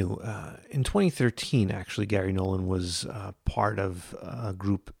not new. In 2013, actually, Gary Nolan was part of a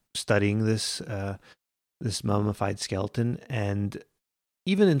group studying this mummified skeleton. And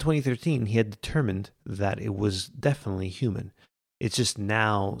even in 2013, he had determined that it was definitely human. It's just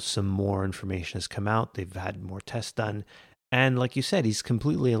now some more information has come out. They've had more tests done. And like you said, he's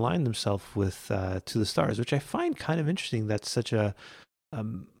completely aligned himself with To the Stars, which I find kind of interesting. That's such a,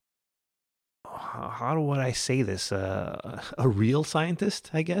 how would I say this? A real scientist,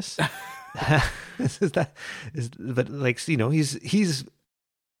 I guess. But like, he's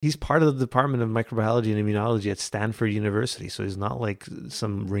part of the Department of Microbiology and Immunology at Stanford University. So he's not like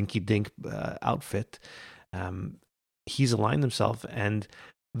some rinky-dink outfit. He's aligned himself. And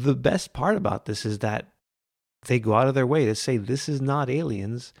the best part about this is that they go out of their way to say this is not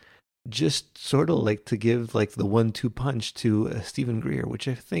aliens, just sort of like to give like the 1-2 punch to Stephen Greer, which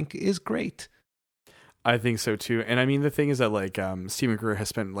I think is great. I think so too. And I mean, the thing is that like Stephen Greer has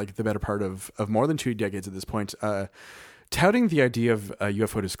spent like the better part of more than 2 decades at this point touting the idea of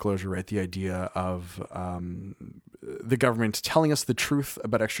UFO disclosure, right? The idea of the government telling us the truth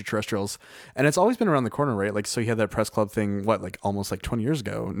about extraterrestrials, and it's always been around the corner, right? Like, so you had that press club thing, like almost like 20 years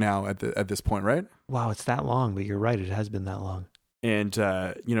ago now at this point, right? Wow, it's that long, but you're right, it has been that long. And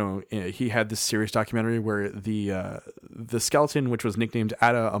he had this serious documentary where the skeleton, which was nicknamed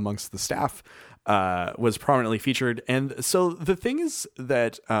Ada amongst the staff, was prominently featured. And so the thing is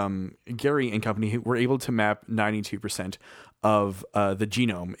that Gary and company were able to map 92% of the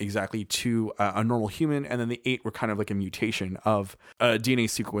genome exactly to a normal human, and then the 8 were kind of like a mutation of DNA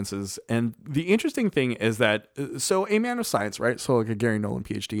sequences. And the interesting thing is that so a man of science, right? So like a Gary Nolan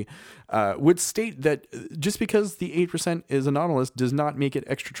PhD would state that just because the 8% is anomalous does not make it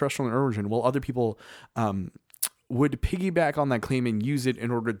extraterrestrial in origin, while other people would piggyback on that claim and use it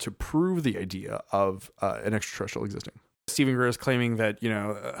in order to prove the idea of an extraterrestrial existing. Stephen Greer is claiming that,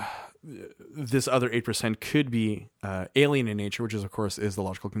 this other 8% could be alien in nature, which is, of course, is the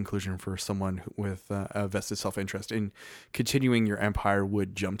logical conclusion for someone with a vested self-interest in continuing your empire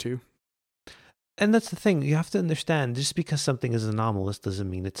would jump to. And that's the thing. You have to understand, just because something is anomalous doesn't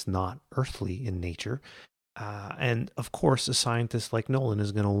mean it's not earthly in nature. And, of course, a scientist like Nolan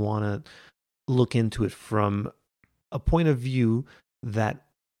is going to want to look into it from a point of view that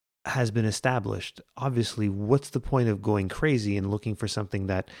has been established. Obviously, what's the point of going crazy and looking for something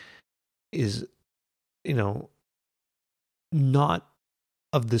that is, not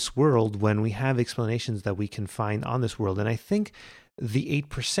of this world when we have explanations that we can find on this world? And I think the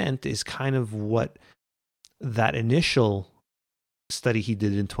 8% is kind of what that initial study he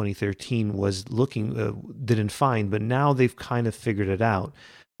did in 2013 was didn't find, but now they've kind of figured it out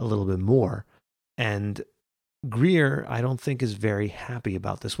a little bit more. And Greer, I don't think, is very happy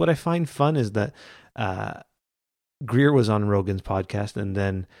about this. What I find fun is that Greer was on Rogan's podcast, and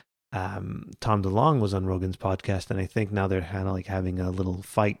then Tom DeLonge was on Rogan's podcast, and I think now they're kind of like having a little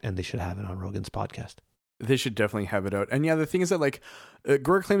fight, and they should have it on Rogan's podcast. They should definitely have it out. And yeah, the thing is that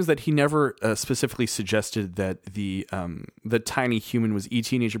Greer claims that he never specifically suggested that the tiny human was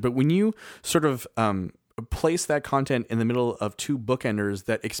ET in nature, but when you sort of place that content in the middle of 2 bookenders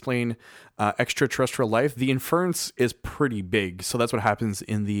that explain extraterrestrial life, the inference is pretty big. So that's what happens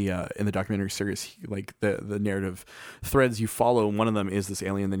in the documentary series. Like the narrative threads you follow, one of them is this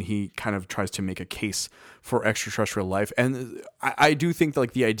alien, then he kind of tries to make a case for extraterrestrial life. And I do think that,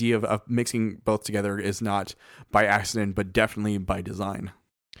 like, the idea of mixing both together is not by accident, but definitely by design.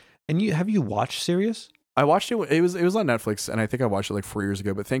 And have you watched Sirius? I watched it. It was on Netflix, and I think I watched it like 4 years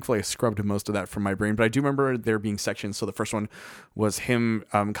ago. But thankfully, I scrubbed most of that from my brain. But I do remember there being sections. So the first one was him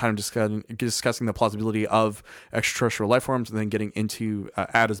kind of discussing the plausibility of extraterrestrial life forms, and then getting into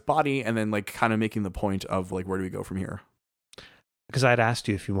Ada's body, and then like kind of making the point of like, where do we go from here? Because I'd asked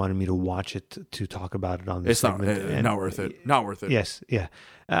you if you wanted me to watch it to talk about it on this segment. It's not worth it. Not worth it. Yes, yeah.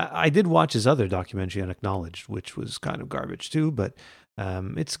 I did watch his other documentary, Unacknowledged, which was kind of garbage too, but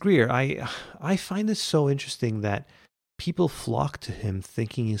it's Greer. I find this so interesting that people flock to him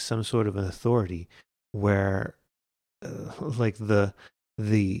thinking he's some sort of an authority, where like the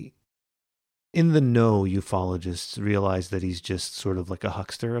in the know ufologists realize that he's just sort of like a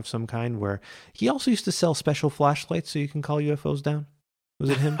huckster of some kind, where he also used to sell special flashlights so you can call UFOs down. Was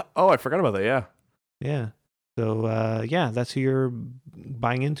it him? Oh, I forgot about that. Yeah. Yeah. So, that's who you're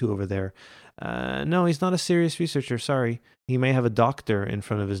buying into over there. No, he's not a serious researcher. Sorry. He may have a doctor in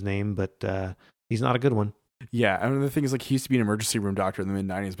front of his name, but he's not a good one. Yeah, I mean, the thing is, like, he used to be an emergency room doctor in the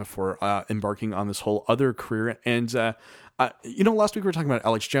mid-90s before embarking on this whole other career. And, last week we were talking about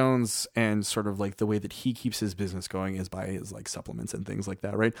Alex Jones, and sort of like the way that he keeps his business going is by his like supplements and things like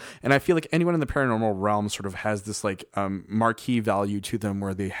that, right? And I feel like anyone in the paranormal realm sort of has this like marquee value to them,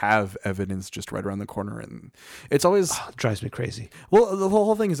 where they have evidence just right around the corner, and it's always it drives me crazy. Well, the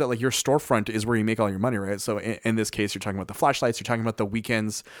whole thing is that like your storefront is where you make all your money, right? So in this case, you're talking about the flashlights, you're talking about the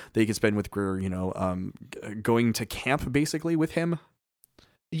weekends that you can spend with Greer, going to camp basically with him.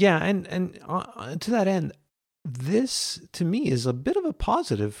 Yeah, and to that end, this to me is a bit of a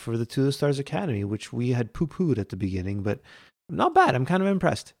positive for the To the Stars Academy, which we had poo-pooed at the beginning, but not bad. I'm kind of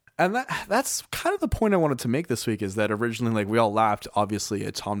impressed. And that's kind of the point I wanted to make this week, is that originally, like, we all laughed, obviously,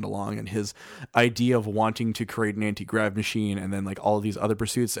 at Tom DeLonge and his idea of wanting to create an anti-grav machine, and then, like, all of these other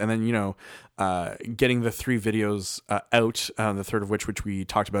pursuits. And then, getting the 3 videos out, the third of which we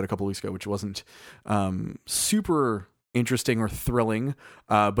talked about a couple of weeks ago, which wasn't super interesting or thrilling,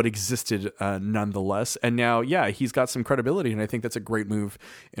 but existed nonetheless. And now, he's got some credibility, and I think that's a great move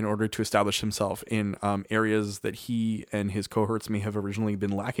in order to establish himself in areas that he and his cohorts may have originally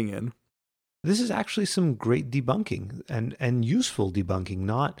been lacking in. This is actually some great debunking and useful debunking.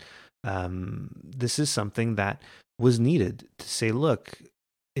 Not this is something that was needed to say, look,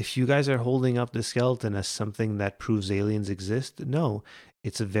 if you guys are holding up the skeleton as something that proves aliens exist, no,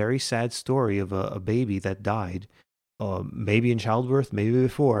 it's a very sad story of a baby that died, maybe in childbirth, maybe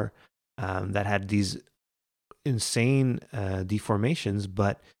before, that had these insane deformations,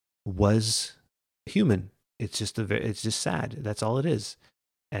 but was human. It's just sad. That's all it is,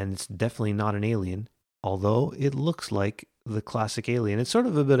 and it's definitely not an alien. Although it looks like the classic alien. It's sort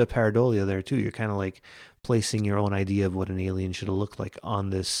of a bit of pareidolia there too. You're kind of like placing your own idea of what an alien should have looked like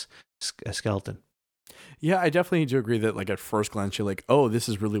on this skeleton. Yeah, I definitely do agree that, like, at first glance, you're like, oh, this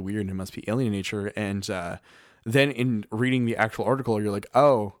is really weird and it must be alien in nature. And then in reading the actual article, you're like,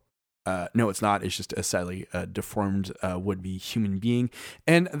 oh, no, it's not. It's just a sadly deformed would-be human being.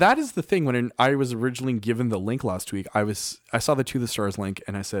 And that is the thing. When I was originally given the link last week, I saw the To the Stars link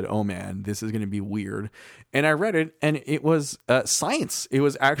and I said, oh man, this is going to be weird. And I read it and it was science. It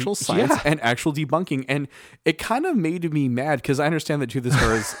was actual science and actual debunking. And it kind of made me mad because I understand that To the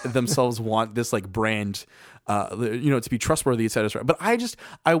Stars themselves want this like brand to be trustworthy, etc. But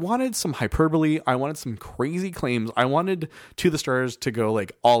I wanted some hyperbole. I wanted some crazy claims. I wanted To the Stars to go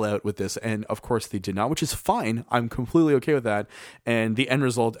like all out with this. And of course they did not, which is fine. I'm completely okay with that. And the end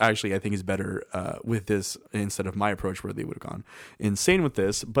result actually, I think, is better with this instead of my approach where they would have gone insane with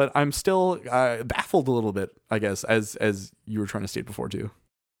this. But I'm still baffled a little bit, I guess, as you were trying to state before too.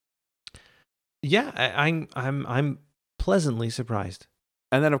 Yeah, I'm pleasantly surprised.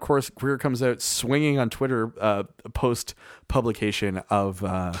 And then, of course, Greer comes out swinging on Twitter post-publication of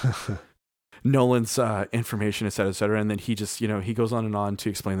Nolan's information, et cetera. And then he just, he goes on and on to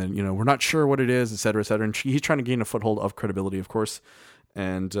explain that, we're not sure what it is, et cetera, et cetera. And he's trying to gain a foothold of credibility, of course.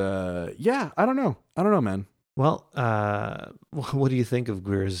 And I don't know, man. Well, what do you think of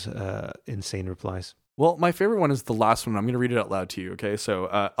Greer's insane replies? Well, my favorite one is the last one. I'm going to read it out loud to you, okay? So,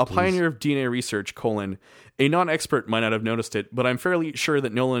 a pioneer of DNA research, a non-expert might not have noticed it, but I'm fairly sure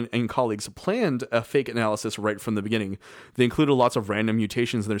that Nolan and colleagues planned a fake analysis right from the beginning. They included lots of random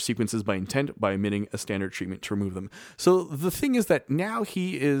mutations in their sequences by intent, by omitting a standard treatment to remove them. So the thing is that now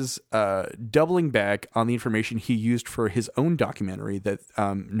he is doubling back on the information he used for his own documentary that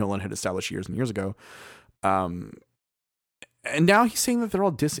Nolan had established years and years ago. And now he's saying that they're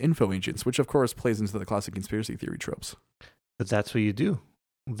all disinfo agents, which of course plays into the classic conspiracy theory tropes. But that's what you do.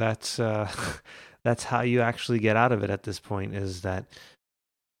 That's how you actually get out of it at this point, is that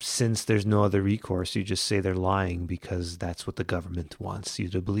since there's no other recourse, you just say they're lying because that's what the government wants you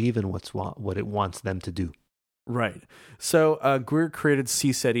to believe and what it wants them to do. Right. So Greer created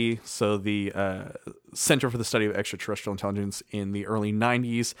CSETI, so the Center for the Study of Extraterrestrial Intelligence, in the early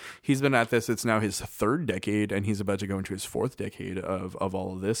 90s. He's been at this. It's now his third decade, and he's about to go into his fourth decade of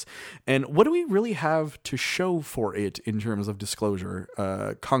all of this. And what do we really have to show for it in terms of disclosure,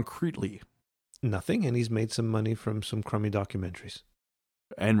 concretely? Nothing, and he's made some money from some crummy documentaries.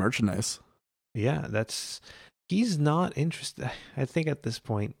 And merchandise. Yeah, he's not interested. I think at this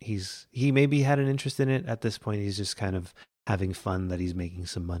point, he maybe had an interest in it. At this point, he's just kind of having fun that he's making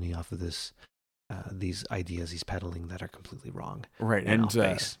some money off of this, these ideas he's peddling that are completely wrong. Right. And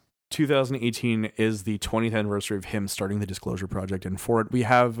 2018 is the 20th anniversary of him starting the Disclosure Project. And for it, we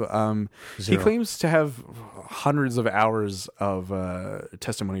have, he claims to have hundreds of hours of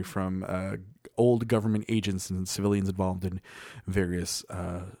testimony from old government agents and civilians involved in various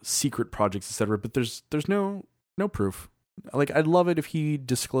secret projects, etc. But there's no proof. Like, I'd love it if he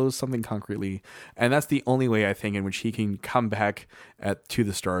disclosed something concretely, and that's the only way I think in which he can come back To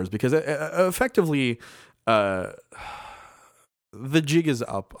the Stars, because effectively the jig is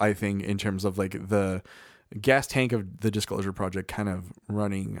up, I think, in terms of like the gas tank of the Disclosure Project kind of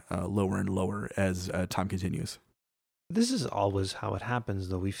running lower and lower as time continues. This is always how it happens,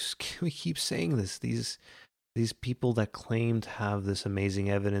 though. We keep saying this. These people that claim to have this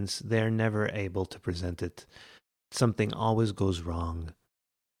amazing evidence, they're never able to present it. Something always goes wrong.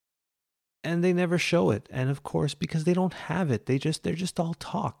 And they never show it. And of course, because they don't have it, they're just all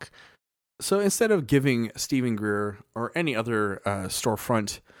talk. So instead of giving Stephen Greer or any other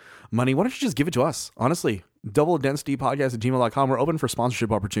storefront money, why don't you just give it to us? Honestly, doubledensitypodcast@gmail.com. We're open for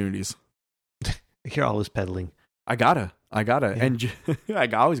sponsorship opportunities. You're always peddling. I gotta, yeah. And I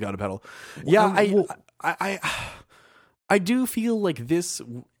always gotta pedal. Yeah, I do feel like this,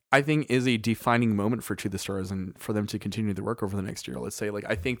 I think, is a defining moment for To the Stars and for them to continue their work over the next year. Let's say, like,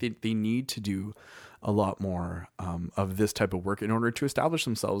 I think they need to do a lot more of this type of work in order to establish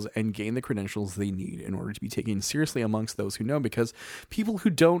themselves and gain the credentials they need in order to be taken seriously amongst those who know, because people who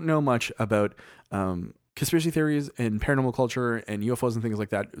don't know much about conspiracy theories and paranormal culture and UFOs and things like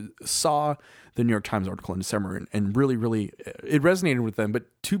that saw the New York Times article in December and really, really, it resonated with them. But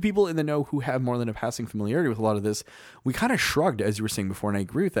two people in the know who have more than a passing familiarity with a lot of this, we kind of shrugged, as you were saying before, and I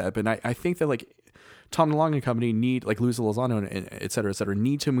agree with that. But I think that like Tom DeLonge and company need, like Luis Lozano and et cetera,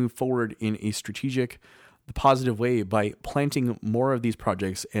 need to move forward in a strategic, positive way by planting more of these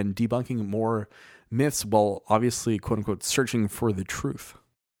projects and debunking more myths while obviously, quote unquote, searching for the truth.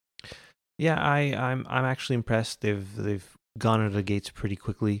 Yeah, I'm actually impressed. They've gone out of the gates pretty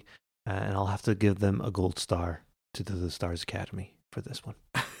quickly, and I'll have to give them a gold star to the Stars Academy for this one.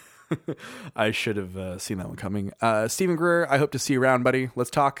 I should have seen that one coming. Stephen Greer, I hope to see you around, buddy.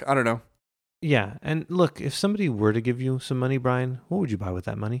 Let's talk. I don't know. Yeah, and look, if somebody were to give you some money, Brian, what would you buy with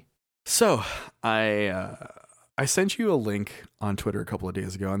that money? So I sent you a link on Twitter a couple of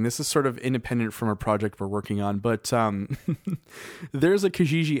days ago, and this is sort of independent from a project we're working on, but there's a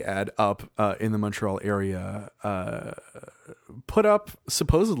Kijiji ad up in the Montreal area put up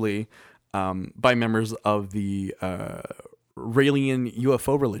supposedly by members of the Raelian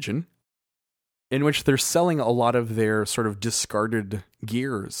UFO religion, in which they're selling a lot of their sort of discarded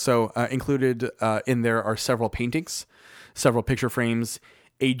gear. So included in there are several paintings, several picture frames,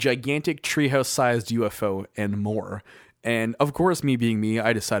 a gigantic treehouse-sized UFO, and more. And of course, me being me,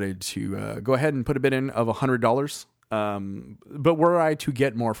 I decided to go ahead and put a bid in of $100. But were I to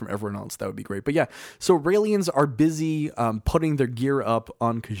get more from everyone else, that would be great. But yeah, so Raelians are busy putting their gear up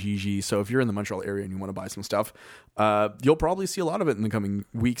on Kijiji. So if you're in the Montreal area and you want to buy some stuff, you'll probably see a lot of it in the coming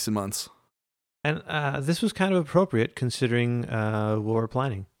weeks and months. And this was kind of appropriate considering what we're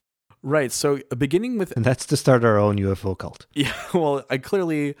planning. Right. So beginning with... And that's to start our own UFO cult. Yeah. Well, I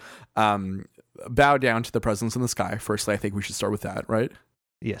clearly bow down to the presence in the sky. Firstly, I think we should start with that, right?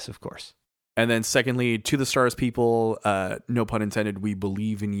 Yes, of course. And then secondly, to the stars people, no pun intended, we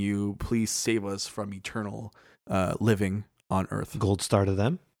believe in you. Please save us from eternal living on Earth. Gold star to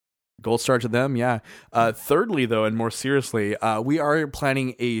them. Gold star to them, yeah. Thirdly, though, and more seriously, we are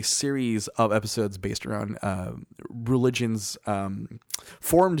planning a series of episodes based around religions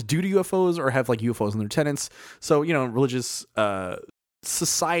formed due to UFOs or have like UFOs in their tenets. So, you know, religious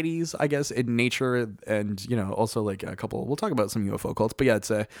societies, I guess, in nature, and, you know, also like a couple, we'll talk about some UFO cults. But yeah, it's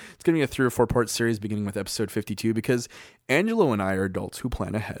going to be a 3 or 4 part series beginning with episode 52 because Angelo and I are adults who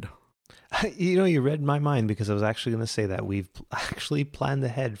plan ahead. You know, you read my mind because I was actually going to say that we've actually planned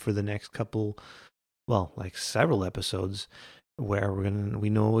ahead for the next couple, well, like several episodes where we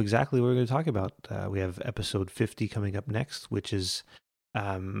know exactly what we're going to talk about. We have episode 50 coming up next, which is,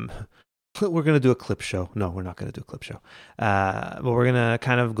 we're going to do a clip show. No, we're not going to do a clip show. But we're going to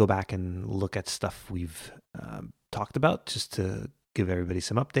kind of go back and look at stuff we've talked about just to give everybody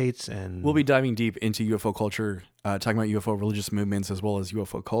some updates. And we'll be diving deep into UFO culture, talking about UFO religious movements as well as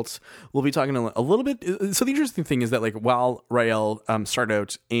UFO cults. We'll be talking a little bit. So the interesting thing is that like while Rael started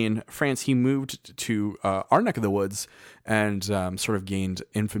out in France, he moved to our neck of the woods and sort of gained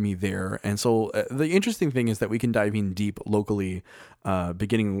infamy there. And so the interesting thing is that we can dive in deep locally,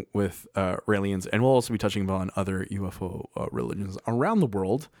 beginning with Raelians, and we'll also be touching upon other UFO religions around the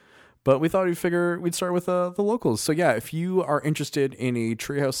world. But we thought we'd start with the locals. So yeah, if you are interested in a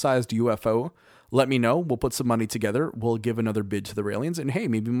treehouse-sized UFO, let me know. We'll put some money together. We'll give another bid to the Raelians. And hey,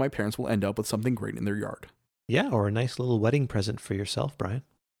 maybe my parents will end up with something great in their yard. Yeah, or a nice little wedding present for yourself, Brian.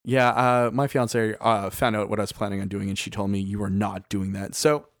 Yeah, my fiance found out what I was planning on doing, and she told me you are not doing that.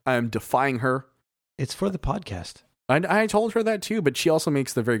 So I'm defying her. It's for the podcast. I told her that too, but she also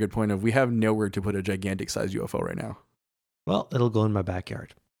makes the very good point of we have nowhere to put a gigantic-sized UFO right now. Well, it'll go in my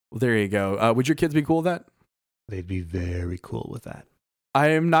backyard. Well, there you go. Would your kids be cool with that? They'd be very cool with that. I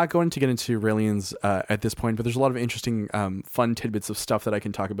am not going to get into Raelians at this point, but there's a lot of interesting, fun tidbits of stuff that I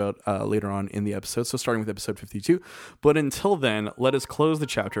can talk about later on in the episode. So starting with episode 52. But until then, let us close the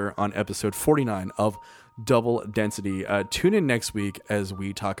chapter on episode 49 of Double Density. Tune in next week as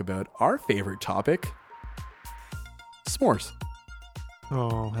we talk about our favorite topic, s'mores.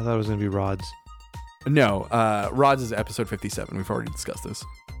 Oh, I thought it was going to be rods. No, rods is episode 57. We've already discussed this.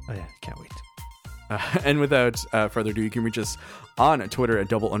 Oh yeah, can't wait. And without further ado, you can reach us on Twitter at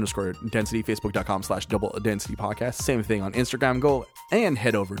double_density, facebook.com/double density podcast. Same thing on Instagram. Go and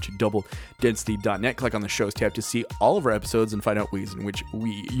head over to doubledensity.net. Click on the shows tab to see all of our episodes and find out ways in which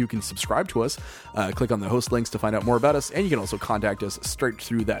you can subscribe to us. Click on the host links to find out more about us, and you can also contact us straight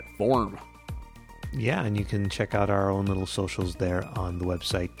through that form. Yeah, and you can check out our own little socials there on the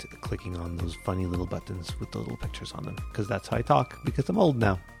website, clicking on those funny little buttons with the little pictures on them, because that's how I talk, because I'm old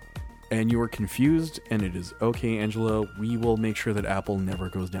now. And you are confused, and it is okay, Angelo. We will make sure that Apple never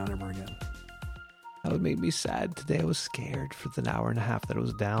goes down ever again. That would make me sad. Today I was scared for the hour and a half that it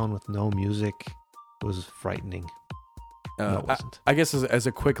was down with no music. It was frightening. No, it wasn't. I guess as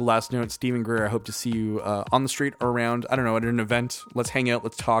a quick last note, Stephen Greer, I hope to see you on the street or around, I don't know, at an event. Let's hang out.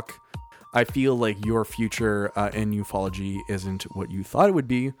 Let's talk. I feel like your future in ufology isn't what you thought it would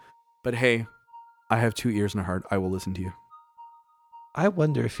be, but hey, I have 2 ears and a heart. I will listen to you. I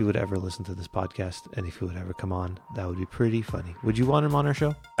wonder if he would ever listen to this podcast and if he would ever come on. That would be pretty funny. Would you want him on our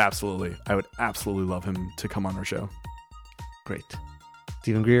show? Absolutely. I would absolutely love him to come on our show. Great.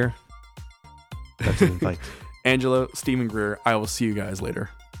 Stephen Greer, that's an invite. Angelo, Stephen Greer, I will see you guys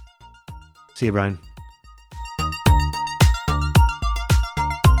later. See you, Brian.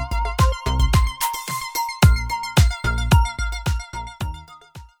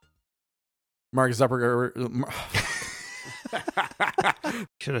 Mark Zuckerberg.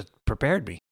 Should have prepared me.